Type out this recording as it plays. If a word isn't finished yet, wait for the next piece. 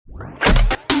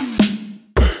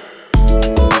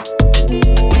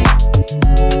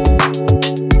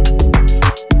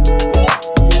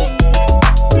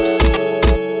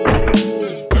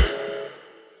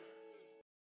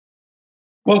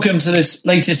Welcome to this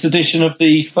latest edition of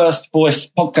the First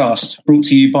Voice podcast, brought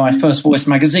to you by First Voice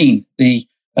magazine, the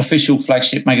official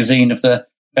flagship magazine of the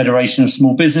Federation of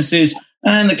Small Businesses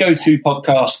and the go-to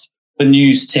podcast for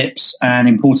news, tips and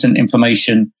important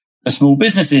information for small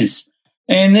businesses.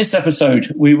 In this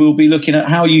episode, we will be looking at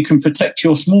how you can protect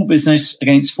your small business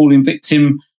against falling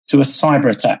victim to a cyber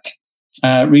attack.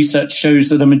 Research shows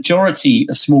that a majority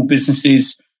of small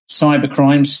businesses'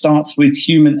 cybercrime starts with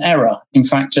human error. In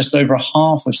fact, just over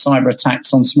half of cyber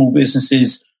attacks on small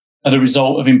businesses are the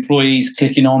result of employees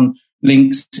clicking on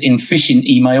links in phishing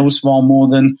emails, while more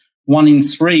than 1 in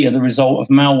 3 are the result of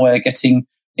malware getting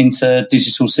into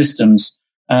digital systems.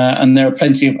 And there are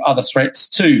plenty of other threats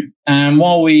too. And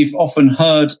while we've often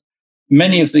heard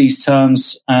many of these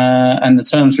terms and the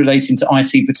terms relating to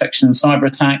IT protection and cyber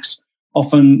attacks,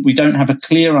 often we don't have a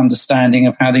clear understanding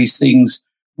of how these things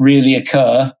really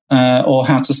occur or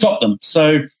how to stop them.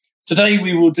 So today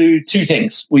we will do 2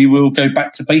 things. We will go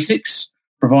back to basics,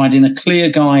 providing a clear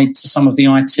guide to some of the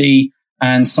IT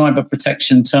and cyber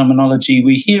protection terminology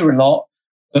we hear a lot,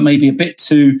 but maybe a bit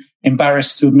too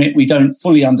embarrassed to admit we don't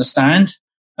fully understand.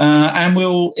 And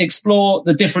we'll explore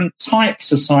the different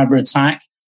types of cyber attack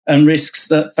and risks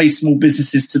that face small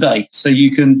businesses today, so you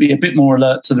can be a bit more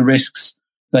alert to the risks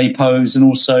they pose and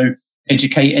also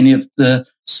educate any of the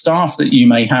staff that you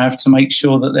may have to make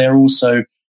sure that they're also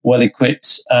well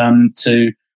equipped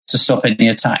to stop any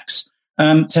attacks.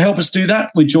 To help us do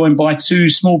that, we're joined by 2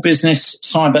 small business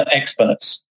cyber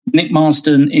experts. Nick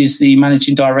Marsden is the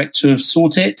managing director of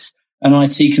SortIt, an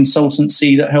IT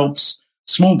consultancy that helps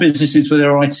small businesses with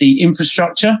their IT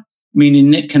infrastructure, meaning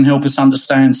Nick can help us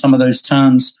understand some of those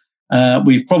terms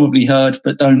we've probably heard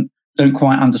but don't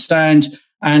quite understand.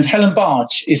 And Helen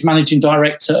Barge is managing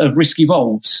director of Risk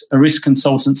Evolves, a risk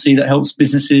consultancy that helps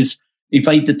businesses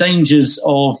evade the dangers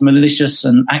of malicious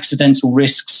and accidental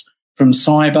risks from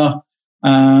cyber.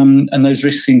 And those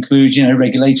risks include,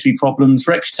 regulatory problems,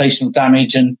 reputational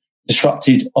damage, and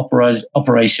disrupted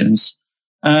operations.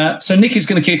 So Nick is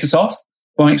going to kick us off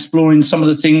by exploring some of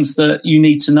the things that you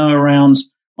need to know around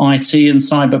IT and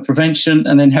cyber prevention.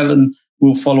 And then Helen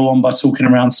will follow on by talking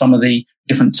around some of the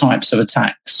different types of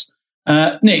attacks.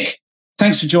 Nick,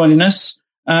 thanks for joining us.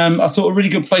 I thought a really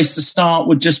good place to start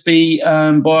would just be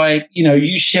by,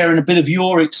 you sharing a bit of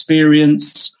your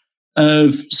experience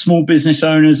of small business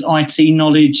owners' IT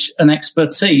knowledge and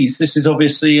expertise. This is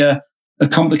obviously a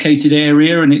complicated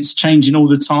area and it's changing all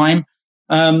the time.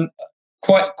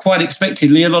 Quite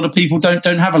expectedly, a lot of people don't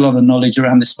have a lot of knowledge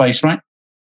around this space, right?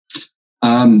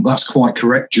 That's quite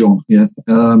correct, John. Yeah.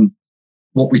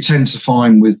 What we tend to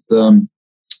find with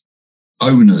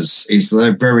owners is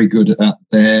they're very good at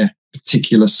their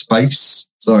particular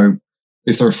space. So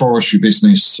if they're a forestry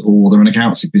business or they're an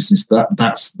accounting business,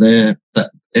 that's that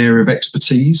area of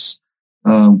expertise.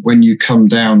 When you come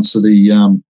down to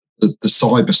the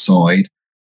cyber side,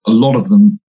 a lot of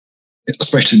them,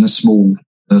 especially in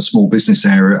the small business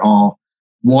area, are,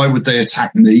 why would they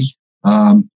attack me?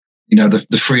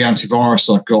 The free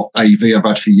antivirus I've got, AV, I've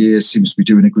had for years, seems to be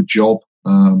doing a good job.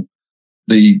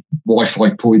 The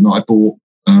Wi-Fi point that I bought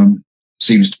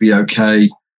seems to be okay.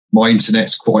 My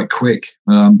internet's quite quick,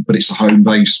 but it's a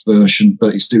home-based version,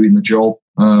 but it's doing the job.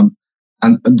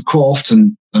 And quite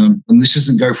often, and this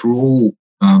doesn't go for all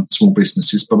small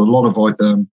businesses, but a lot of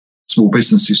small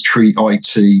businesses treat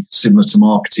IT similar to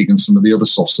marketing and some of the other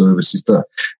soft services, that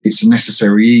it's a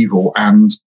necessary evil,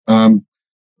 and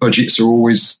budgets are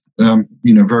always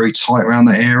very tight around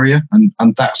that area,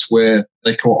 and that's where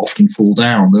they quite often fall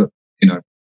down. That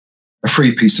a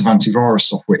free piece of antivirus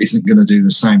software isn't going to do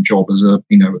the same job as a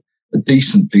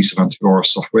decent piece of antivirus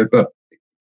software, but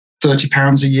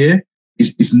 £30 a year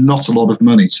is not a lot of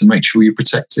money to make sure you're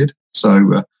protected.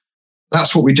 So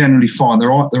that's what we generally find.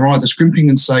 They're either scrimping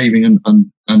and saving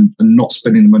and not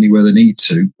spending the money where they need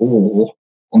to, or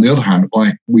on the other hand,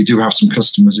 we do have some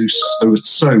customers who are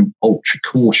so ultra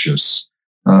cautious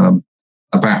about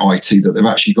IT that they've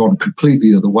actually gone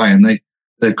completely the other way, and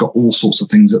they've got all sorts of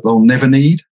things that they'll never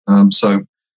need. So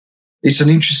it's an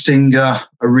interesting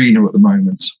arena at the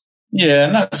moment. Yeah,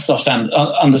 and that stuff's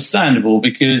understandable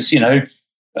because,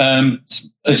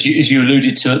 as you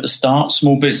alluded to at the start,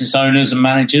 small business owners and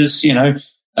managers,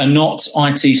 are not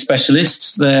IT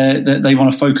specialists. They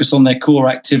want to focus on their core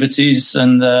activities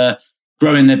and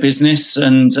growing their business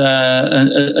and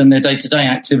their day-to-day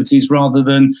activities rather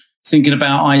than thinking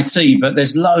about IT. But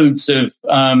there's loads of,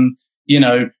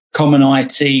 common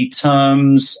IT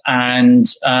terms and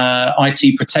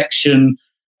IT protection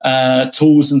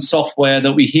tools and software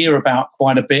that we hear about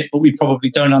quite a bit, but we probably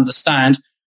don't understand.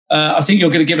 I think you're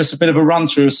going to give us a bit of a run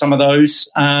through of some of those,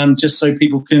 just so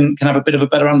people can have a bit of a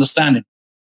better understanding.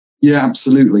 Yeah,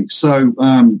 absolutely. So,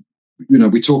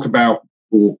 we talk about,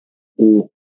 or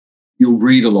you'll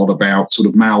read a lot about sort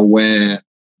of malware,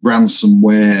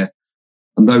 ransomware,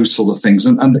 and those sort of things.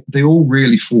 And they all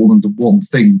really fall under one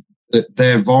thing, that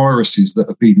they're viruses that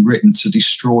have been written to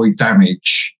destroy,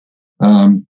 damage,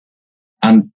 and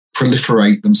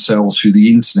proliferate themselves through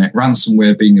the internet.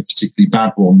 Ransomware being a particularly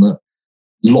bad one that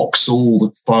locks all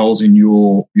the files in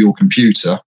your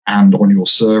computer and on your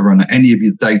server and any of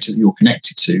your data that you're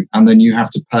connected to. And then you have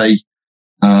to pay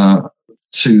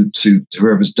to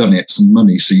whoever's done it some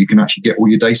money so you can actually get all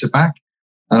your data back.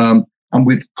 And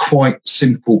with quite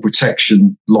simple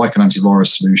protection, like an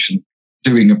antivirus solution,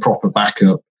 doing a proper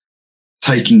backup,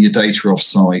 taking your data off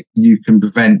site, you can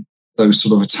prevent those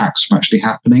sort of attacks from actually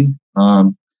happening.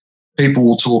 People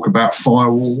will talk about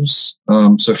firewalls.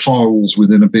 So firewalls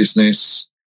within a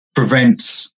business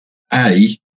prevents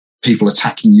people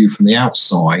attacking you from the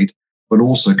outside, but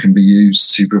also can be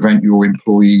used to prevent your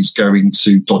employees going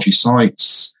to dodgy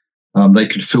sites. They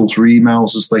can filter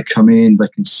emails as they come in. They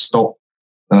can stop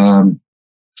the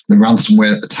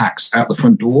ransomware attacks at the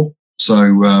front door.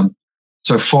 So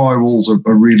firewalls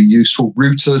are really useful.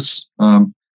 Routers,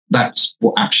 that's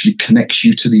what actually connects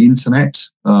you to the internet.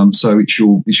 So it's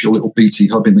your little BT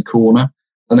hub in the corner.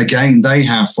 And again, they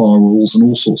have firewalls and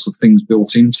all sorts of things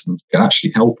built into them to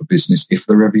actually help a business if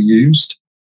they're ever used.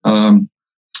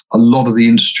 A lot of the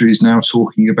industry is now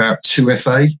talking about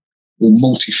 2FA or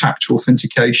multi-factor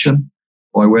authentication.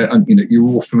 By where, you're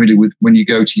all familiar with when you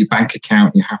go to your bank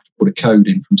account, you have to put a code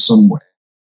in from somewhere.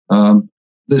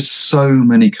 There's so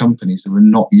many companies who are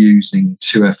not using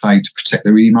 2FA to protect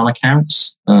their email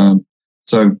accounts.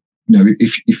 So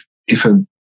if a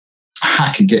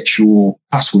hacker gets your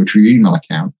password for your email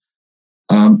account,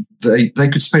 they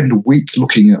could spend a week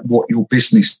looking at what your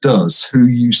business does, who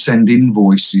you send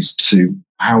invoices to,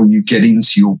 how you get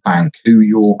into your bank, who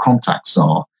your contacts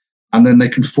are. And then they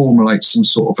can formulate some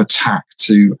sort of attack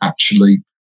to actually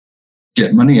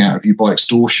get money out of you by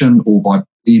extortion or by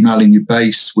emailing your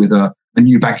base with a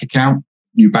new bank account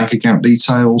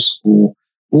details, or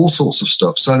all sorts of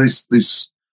stuff. So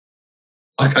there's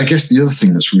I guess the other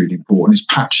thing that's really important is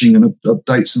patching and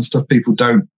updates and stuff. People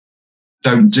don't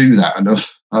do that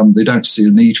enough. They don't see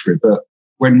a need for it. But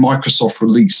when Microsoft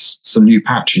release some new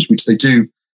patches, which they do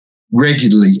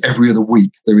regularly every other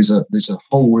week, there's a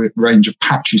whole range of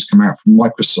patches come out from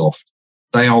Microsoft.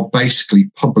 They are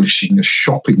basically publishing a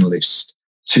shopping list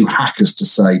to hackers to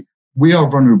say, we are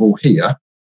vulnerable here.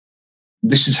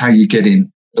 This is how you get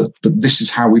in, but this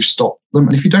is how we've stopped them.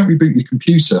 And if you don't reboot your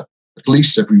computer at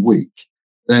least every week,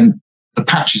 then the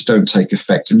patches don't take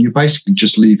effect, and you're basically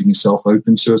just leaving yourself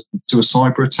open to a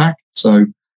cyber attack. So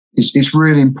it's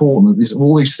really important that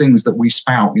all these things that we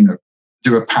spout,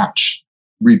 do a patch,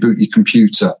 reboot your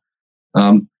computer,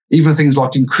 even things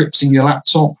like encrypting your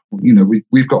laptop.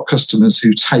 We've got customers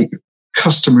who take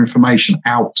customer information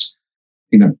out,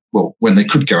 when they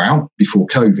could go out before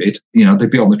COVID,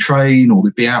 they'd be on the train or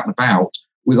they'd be out and about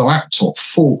with a laptop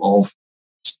full of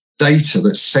data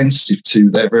that's sensitive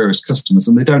to their various customers,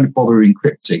 and they don't bother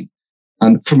encrypting.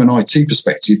 And from an IT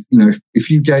perspective, if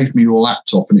you gave me your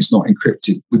laptop and it's not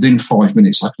encrypted, within 5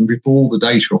 minutes, I can rip all the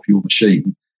data off your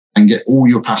machine and get all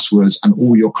your passwords and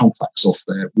all your contacts off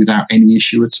there without any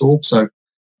issue at all. So,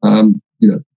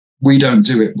 we don't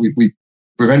do it. We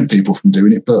prevent people from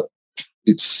doing it, but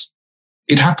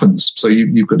it happens. So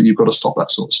you've got to stop that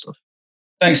sort of stuff.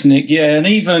 Thanks, Nick. Yeah, and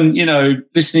even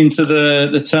listening to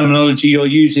the terminology you're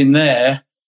using there,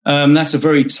 that's a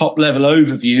very top level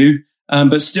overview.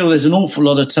 But still, there's an awful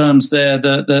lot of terms there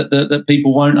that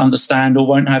people won't understand or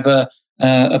won't have a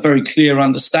very clear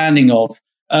understanding of.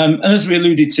 And as we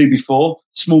alluded to before,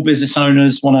 small business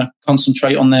owners want to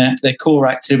concentrate on their core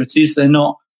activities. They're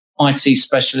not IT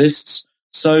specialists.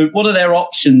 So what are their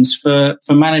options for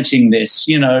managing this?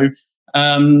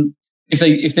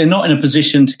 If they're not in a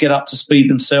position to get up to speed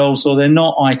themselves, or they're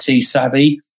not IT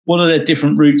savvy, what are their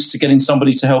different routes to getting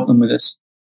somebody to help them with this?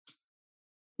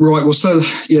 Right. Well, so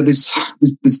yeah,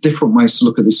 there's different ways to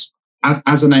look at this.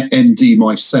 As an MD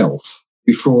myself,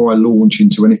 before I launch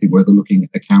into anything, whether looking at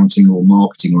accounting or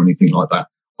marketing or anything like that,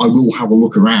 I will have a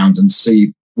look around and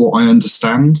see what I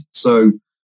understand. So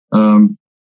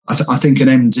I think an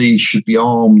MD should be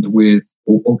armed with,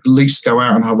 or at least go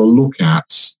out and have a look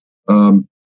at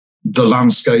the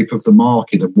landscape of the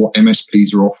market and what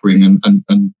MSPs are offering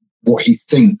and what he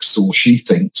thinks or she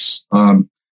thinks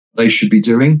they should be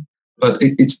doing. But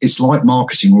it's like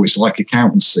marketing, or it's like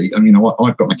accountancy. I mean,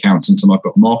 I've got an accountant and I've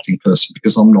got a marketing person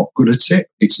because I'm not good at it.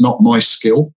 It's not my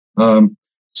skill.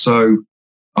 So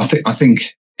I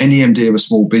think any MD of a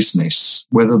small business,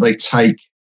 whether they take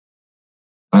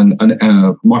and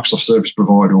a Microsoft service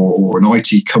provider or an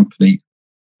IT company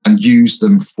and use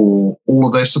them for all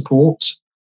of their support,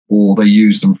 or they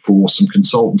use them for some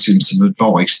consultancy and some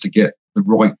advice to get the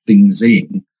right things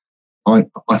in, I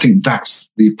think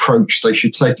that's the approach they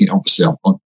should take. Obviously,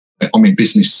 I'm in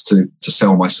business to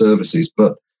sell my services,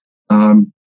 but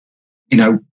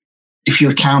if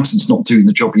your accountant's not doing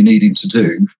the job you need him to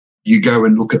do, you go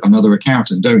and look at another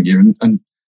accountant, don't you? And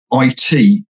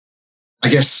IT, I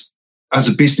guess, as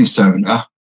a business owner,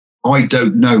 I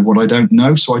don't know what I don't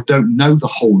know. So I don't know the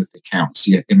whole of the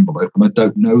accountancy envelope, and I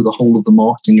don't know the whole of the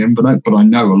marketing envelope, but I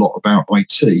know a lot about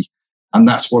IT. And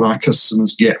that's what our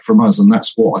customers get from us. And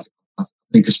that's what I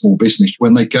think a small business,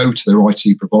 when they go to their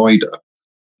IT provider,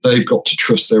 they've got to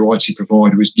trust their IT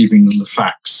provider is giving them the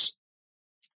facts,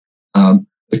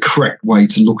 the correct way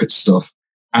to look at stuff,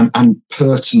 and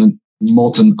pertinent,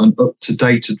 modern and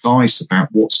up-to-date advice about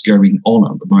what's going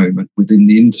on at the moment within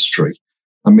the industry.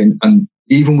 I mean, and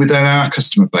even within our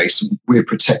customer base, we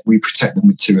protect them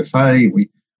with 2FA.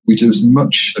 We do as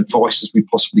much advice as we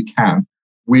possibly can.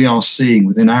 We are seeing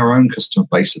within our own customer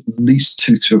base at least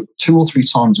two or three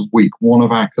times a week, one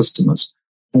of our customers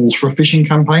falls for a phishing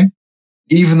campaign,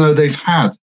 even though they've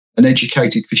had an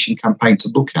educated phishing campaign to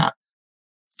look at.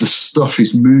 The stuff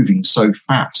is moving so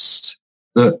fast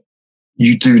that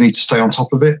you do need to stay on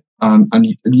top of it. And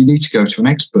you need to go to an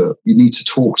expert. You need to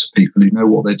talk to people who know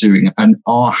what they're doing and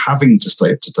are having to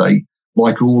stay up to date,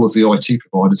 like all of the IT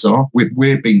providers are.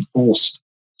 We're being forced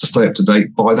to stay up to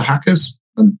date by the hackers.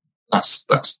 And that's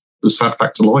the sad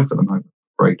fact of life at the moment, I'm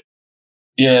afraid.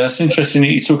 Yeah, that's interesting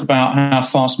that you talk about how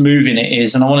fast moving it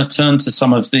is. And I want to turn to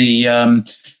some of the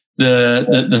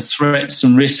threats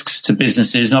and risks to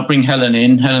businesses. And I'll bring Helen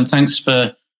in. Helen, thanks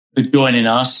for joining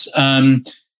us.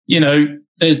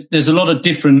 There's a lot of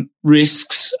different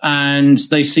risks, and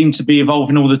they seem to be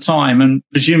evolving all the time. And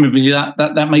presumably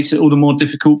that makes it all the more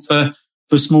difficult for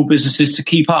small businesses to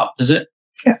keep up, does it?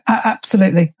 Yeah,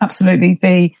 absolutely.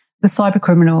 The cyber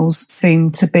criminals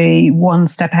seem to be one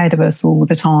step ahead of us all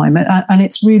the time. And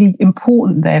it's really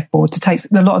important, therefore, to take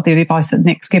a lot of the advice that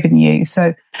Nick's given you.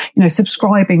 So,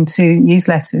 subscribing to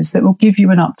newsletters that will give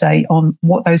you an update on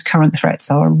what those current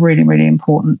threats are really, really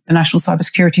important. The National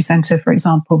Cybersecurity Centre, for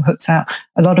example, puts out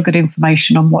a lot of good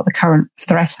information on what the current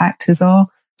threat actors are.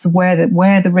 So where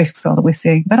the risks are that we're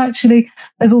seeing. But actually,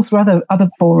 there's also other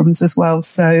forums as well.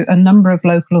 So a number of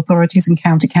local authorities and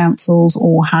county councils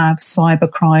all have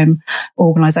cybercrime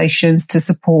organisations to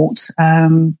support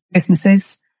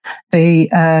businesses.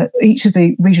 Each of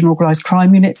the regional organised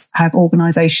crime units have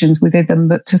organisations within them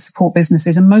to support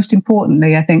businesses. And most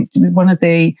importantly, I think one of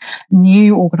the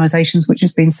new organisations which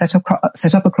has been set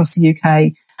up across the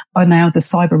UK are now the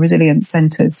cyber resilience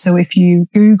centres. So if you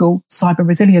Google cyber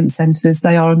resilience centres,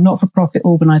 they are not-for-profit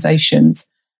organisations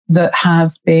that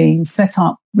have been set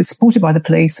up, supported by the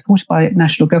police, supported by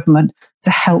national government, to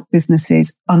help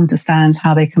businesses understand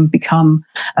how they can become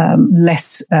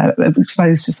less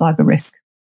exposed to cyber risk.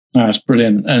 Oh, that's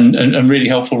brilliant and really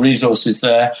helpful resources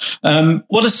there.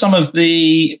 What are some of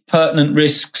the pertinent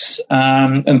risks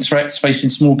and threats facing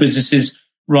small businesses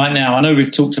right now? I know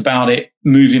we've talked about it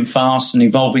moving fast and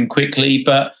evolving quickly,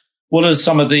 but what are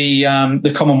some of the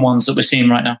common ones that we're seeing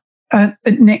right now?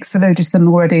 Nick's alluded to them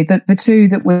already. The two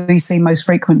that we see most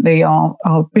frequently are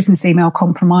business email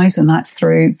compromise, and that's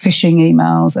through phishing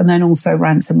emails, and then also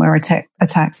ransomware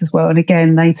attacks as well. And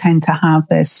again, they tend to have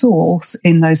their source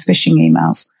in those phishing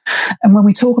emails. And when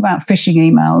we talk about phishing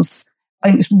emails, I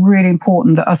think it's really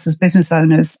important that us as business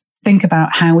owners think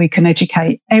about how we can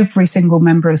educate every single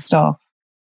member of staff.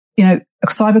 A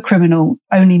cyber criminal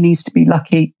only needs to be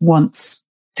lucky once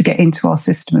to get into our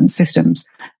systems.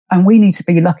 And we need to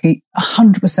be lucky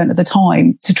 100% of the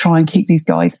time to try and keep these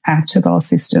guys out of our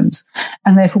systems.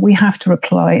 And therefore, we have to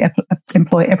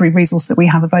employ every resource that we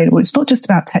have available. It's not just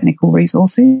about technical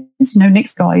resources.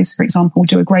 Nick's guys, for example,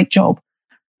 do a great job,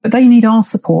 but they need our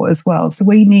support as well. So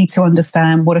we need to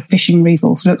understand what a phishing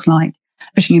resource looks like,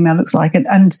 phishing email looks like.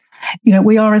 And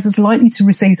we are as likely to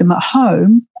receive them at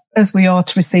home as we are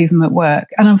to receive them at work.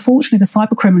 And unfortunately, the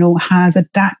cyber criminal has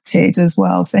adapted as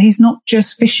well. So he's not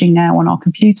just phishing now on our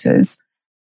computers.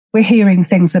 We're hearing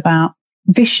things about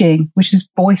vishing, which is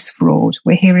voice fraud.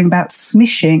 We're hearing about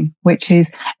smishing, which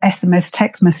is SMS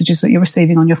text messages that you're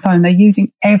receiving on your phone. They're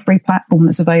using every platform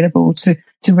that's available to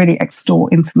really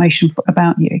extort information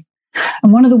about you.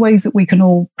 And one of the ways that we can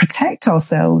all protect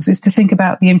ourselves is to think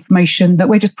about the information that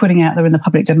we're just putting out there in the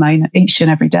public domain each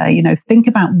and every day. Think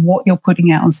about what you're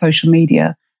putting out on social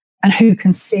media and who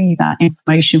can see that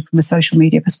information from a social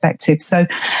media perspective. So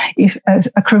if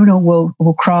a criminal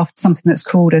will craft something that's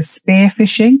called a spear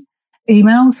phishing,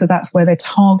 emails. So that's where they're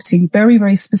targeting very,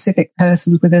 very specific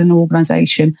persons within an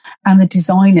organization, and they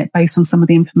design it based on some of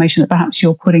the information that perhaps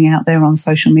you're putting out there on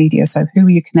social media. So who are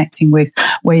you connecting with,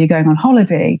 where you're going on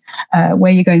holiday,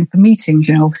 where you're going for meetings.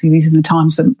 Obviously these are the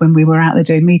times when we were out there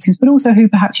doing meetings, but also who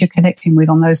perhaps you're connecting with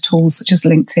on those tools such as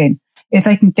LinkedIn. If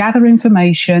they can gather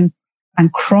information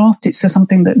and craft it to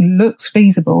something that looks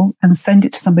feasible and send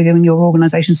it to somebody in your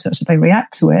organization such that they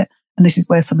react to it, and this is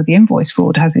where some of the invoice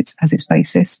fraud has its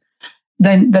basis,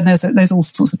 then there's all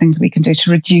sorts of things we can do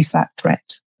to reduce that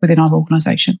threat within our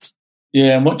organizations.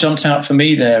 Yeah, and what jumps out for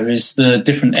me there is the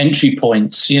different entry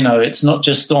points. It's not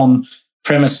just on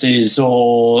premises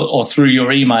or through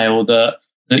your email that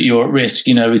you're at risk.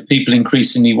 With people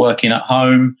increasingly working at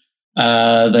home,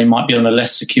 they might be on a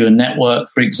less secure network,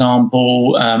 for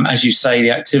example. As you say,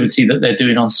 the activity that they're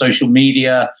doing on social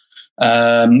media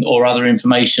or other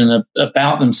information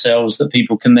about themselves that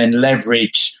people can then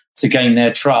leverage to gain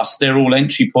their trust. They're all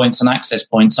entry points and access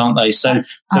points, aren't they? So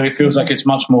it feels like it's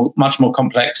much more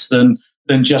complex than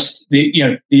just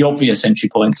the obvious entry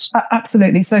points.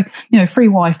 Absolutely. So, free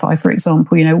Wi-Fi, for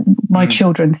example, my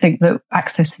children think that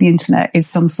access to the internet is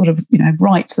some sort of,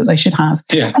 right that they should have.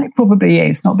 Yeah. And it probably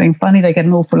is. Not being funny, they get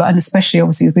an awful lot. And especially,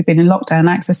 obviously, as we've been in lockdown,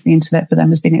 access to the internet for them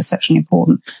has been exceptionally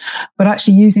important. But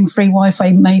actually using free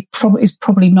Wi-Fi is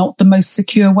probably not the most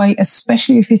secure way,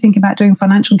 especially if you're thinking about doing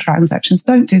financial transactions.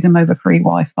 Don't do them over free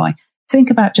Wi-Fi. Think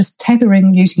about just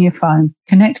tethering using your phone.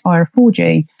 Connect via a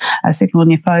 4G signal on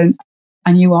your phone,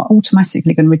 and you are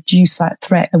automatically going to reduce that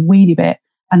threat a weeny bit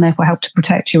and therefore help to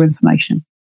protect your information.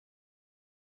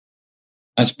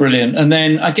 That's brilliant. And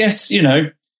then I guess,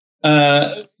 you've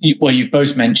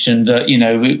both mentioned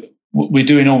that, we're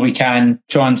doing all we can,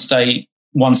 try and stay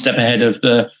one step ahead of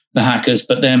the hackers,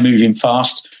 but they're moving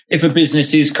fast. If a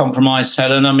business is compromised,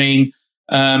 Helen,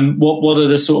 what are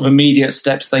the sort of immediate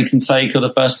steps they can take, or the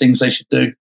first things they should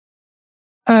do?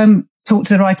 Talk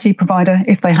to their IT provider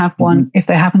if they have one. If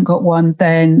they haven't got one,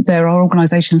 then there are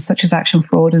organisations such as Action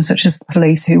Fraud and such as the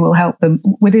police who will help them.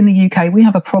 Within the UK, we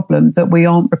have a problem that we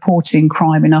aren't reporting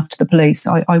crime enough to the police.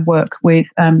 I work with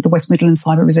the West Midlands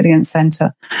Cyber Resilience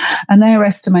Centre, and they're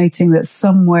estimating that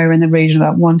somewhere in the region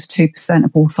about 1% to 2%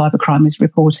 of all cybercrime is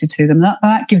reported to them.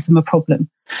 That gives them a problem.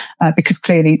 Because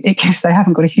clearly they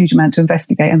haven't got a huge amount to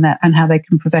investigate and how they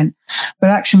can prevent.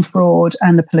 But Action Fraud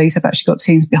and the police have actually got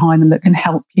teams behind them that can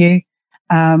help you.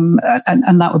 And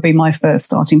that would be my first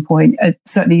starting point.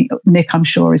 Certainly, Nick, I'm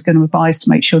sure, is going to advise to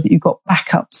make sure that you've got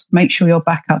backups. Make sure your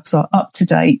backups are up to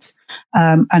date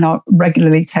and are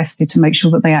regularly tested to make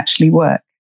sure that they actually work.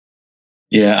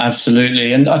 Yeah,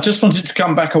 absolutely. And I just wanted to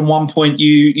come back on one point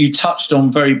you touched on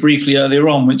very briefly earlier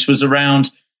on, which was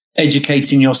around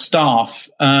educating your staff.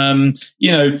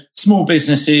 Small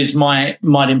businesses might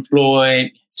employ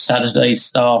Saturday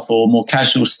staff or more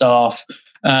casual staff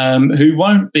who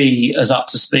won't be as up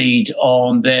to speed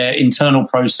on their internal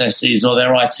processes or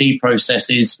their IT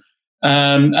processes.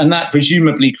 And that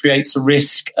presumably creates a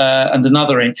risk and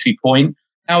another entry point.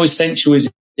 How essential is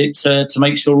it to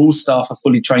make sure all staff are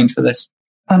fully trained for this?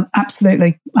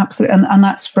 Absolutely. And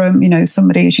that's from,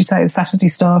 somebody, as you say, the Saturday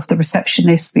staff, the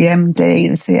receptionist, the MD,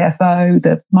 the CFO,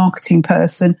 the marketing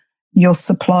person, your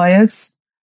suppliers.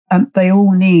 They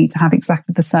all need to have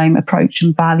exactly the same approach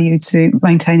and value to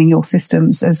maintaining your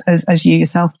systems as you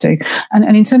yourself do.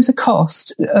 And in terms of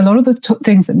cost, a lot of the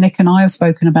things that Nick and I have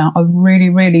spoken about are really,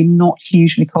 really not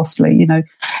hugely costly.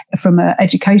 From an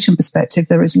education perspective,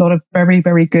 there is a lot of very,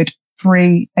 very good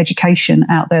free education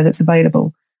out there that's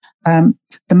available.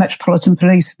 The Metropolitan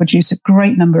Police have produced a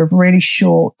great number of really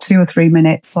short 2 or 3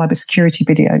 minute cybersecurity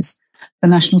videos. The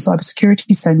National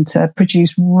Cybersecurity Centre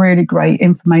produced really great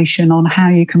information on how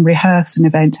you can rehearse an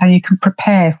event, how you can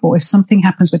prepare for if something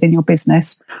happens within your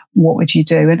business, what would you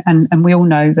do? And we all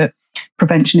know that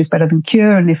prevention is better than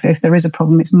cure. And if there is a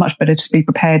problem, it's much better to be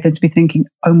prepared than to be thinking,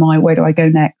 oh my, where do I go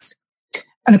next?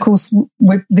 And of course,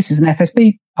 this is an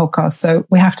FSB podcast, so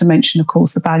we have to mention, of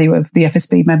course, the value of the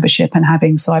FSB membership and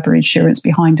having cyber insurance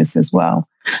behind us as well.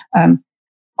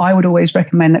 I would always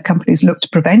recommend that companies look to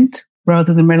prevent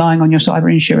rather than relying on your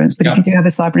cyber insurance. But if you do have a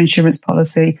cyber insurance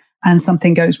policy and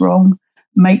something goes wrong,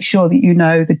 make sure that you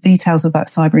know the details of that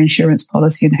cyber insurance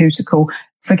policy and who to call.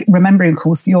 Remembering, of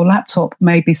course, your laptop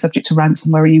may be subject to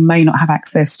ransomware and you may not have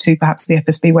access to perhaps the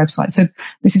FSB website. So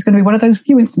this is going to be one of those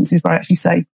few instances where I actually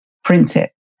say, print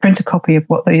a copy of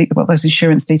what those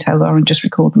insurance details are and just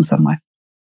record them somewhere.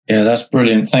 Yeah, that's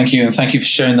brilliant. Thank you. And thank you for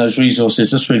sharing those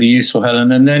resources. That's really useful,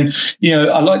 Helen. And then,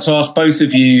 I'd like to ask both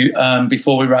of you,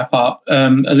 before we wrap up, a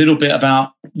little bit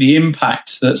about the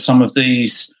impact that some of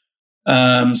these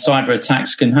cyber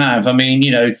attacks can have. I mean,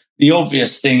 the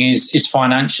obvious thing is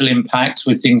financial impact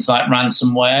with things like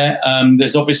ransomware.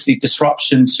 There's obviously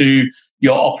disruption to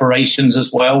your operations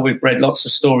as well. We've read lots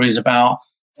of stories about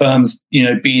firms,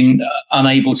 being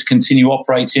unable to continue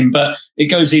operating, but it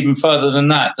goes even further than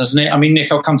that, doesn't it? I mean,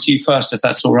 Nick, I'll come to you first, if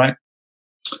that's all right.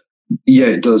 Yeah,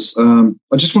 it does.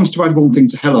 I just wanted to add one thing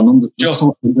to Helen on the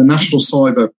national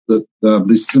cyber.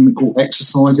 There's something called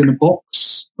Exercise in a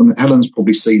Box, and Helen's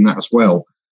probably seen that as well.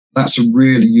 That's a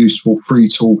really useful free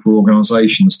tool for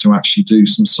organisations to actually do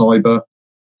some cyber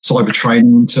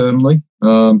training internally.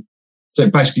 So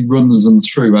it basically runs them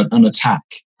through an attack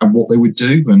and what they would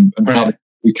do and how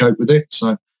we cope with it.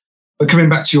 So, but coming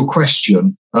back to your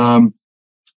question, from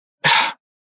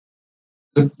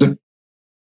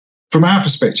our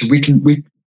perspective, we can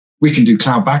do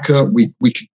cloud backup. We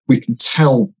can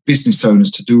tell business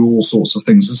owners to do all sorts of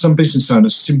things, and some business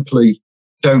owners simply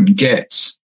don't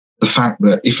get the fact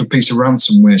that if a piece of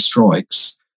ransomware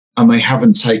strikes and they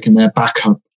haven't taken their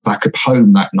backup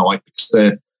home that night because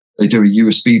they do a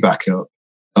USB backup,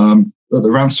 that the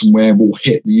ransomware will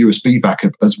hit the USB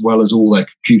backup as well as all their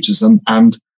computers, and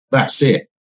that's it.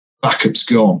 Backup's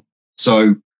gone.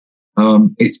 So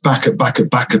it's backup,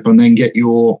 and then get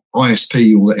your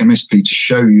ISP or the MSP to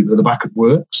show you that the backup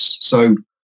works. So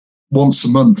once a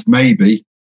month, maybe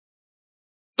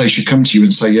they should come to you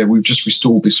and say, yeah, we've just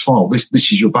restored this file. This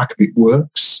is your backup. It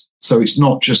works. So it's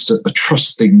not just a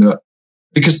trust thing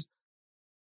because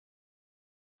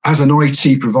as an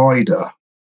IT provider,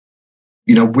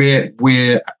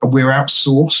 we're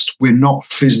outsourced. We're not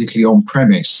physically on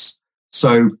premise.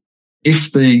 So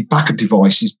if the backup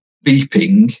device is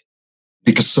beeping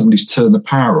because somebody's turned the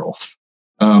power off,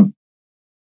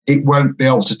 it won't be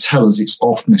able to tell us it's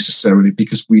off necessarily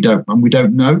because we don't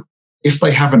know. If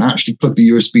they haven't actually put the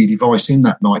USB device in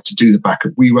that night to do the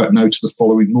backup, we won't know till the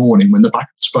following morning when the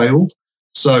backup's failed.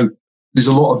 So there's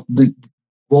a lot of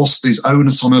whilst there's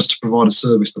onus on us to provide a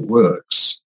service that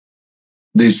works,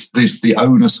 there's the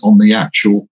onus on the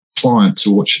actual client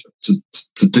to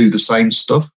do the same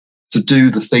stuff, to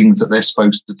do the things that they're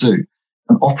supposed to do.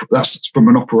 And that's from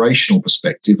an operational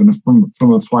perspective, and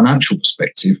from a financial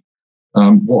perspective.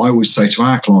 What I always say to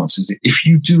our clients is, if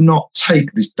you do not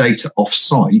take this data off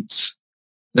site,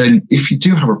 then if you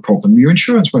do have a problem, your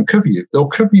insurance won't cover you. They'll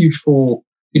cover you for,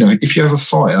 if you have a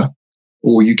fire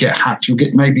or you get hacked, you'll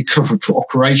get maybe covered for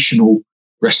operational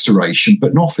restoration,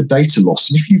 but not for data loss.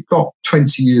 And if you've got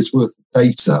 20 years worth of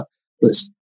data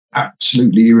that's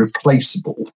absolutely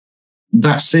irreplaceable,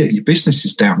 that's it. Your business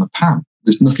is down the pan.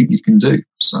 There's nothing you can do.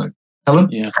 So, Helen?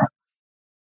 Yeah.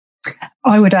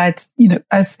 I would add,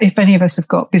 as if any of us have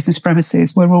got business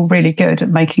premises, we're all really good at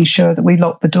making sure that we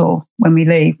lock the door when we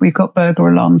leave. We've got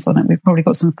burglar alarms on it. We've probably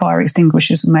got some fire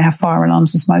extinguishers. We may have fire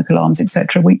alarms and smoke alarms,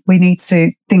 etc. We need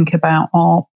to think about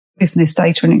our business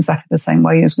data in exactly the same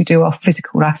way as we do our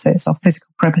physical assets, our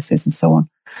physical premises and so on.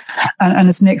 And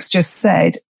as Nick's just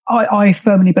said, I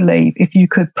firmly believe if you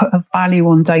could put a value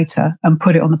on data and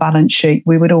put it on the balance sheet,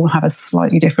 we would all have a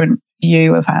slightly different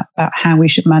view about how we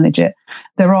should manage it.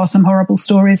 There are some horrible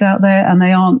stories out there, and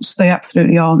they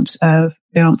absolutely aren't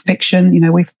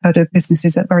fiction. We've heard of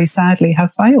businesses that very sadly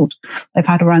have failed. They've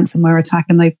had a ransomware attack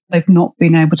and they've not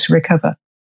been able to recover.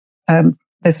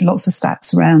 There's lots of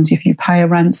stats around. If you pay a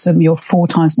ransom, you're 4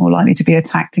 times more likely to be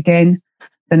attacked again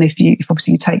than if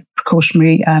obviously you take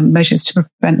precautionary measures to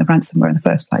prevent the ransomware in the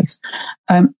first place.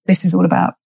 This is all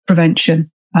about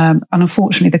prevention. And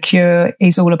unfortunately, the cure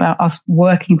is all about us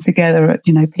working together at,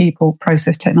 people,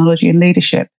 process, technology and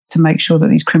leadership to make sure that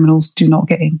these criminals do not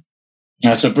get in.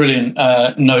 That's a brilliant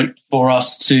note for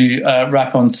us to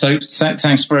wrap on. So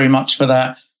thanks very much for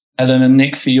that, Helen and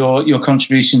Nick, for your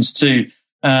contributions too.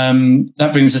 That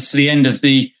brings us to the end of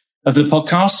the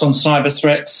podcast on cyber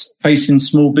threats facing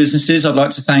small businesses. I'd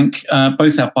like to thank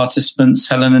both our participants,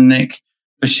 Helen and Nick,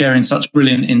 for sharing such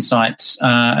brilliant insights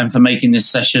and for making this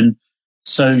session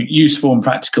so useful and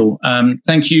practical.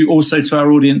 Thank you also to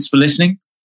our audience for listening.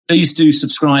 Please do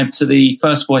subscribe to the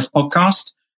First Voice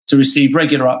podcast to receive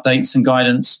regular updates and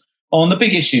guidance on the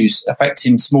big issues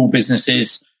affecting small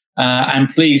businesses.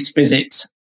 And please visit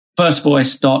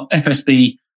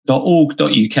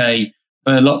firstvoice.fsb.org.uk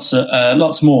for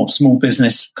lots more small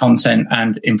business content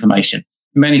and information.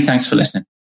 Many thanks for listening.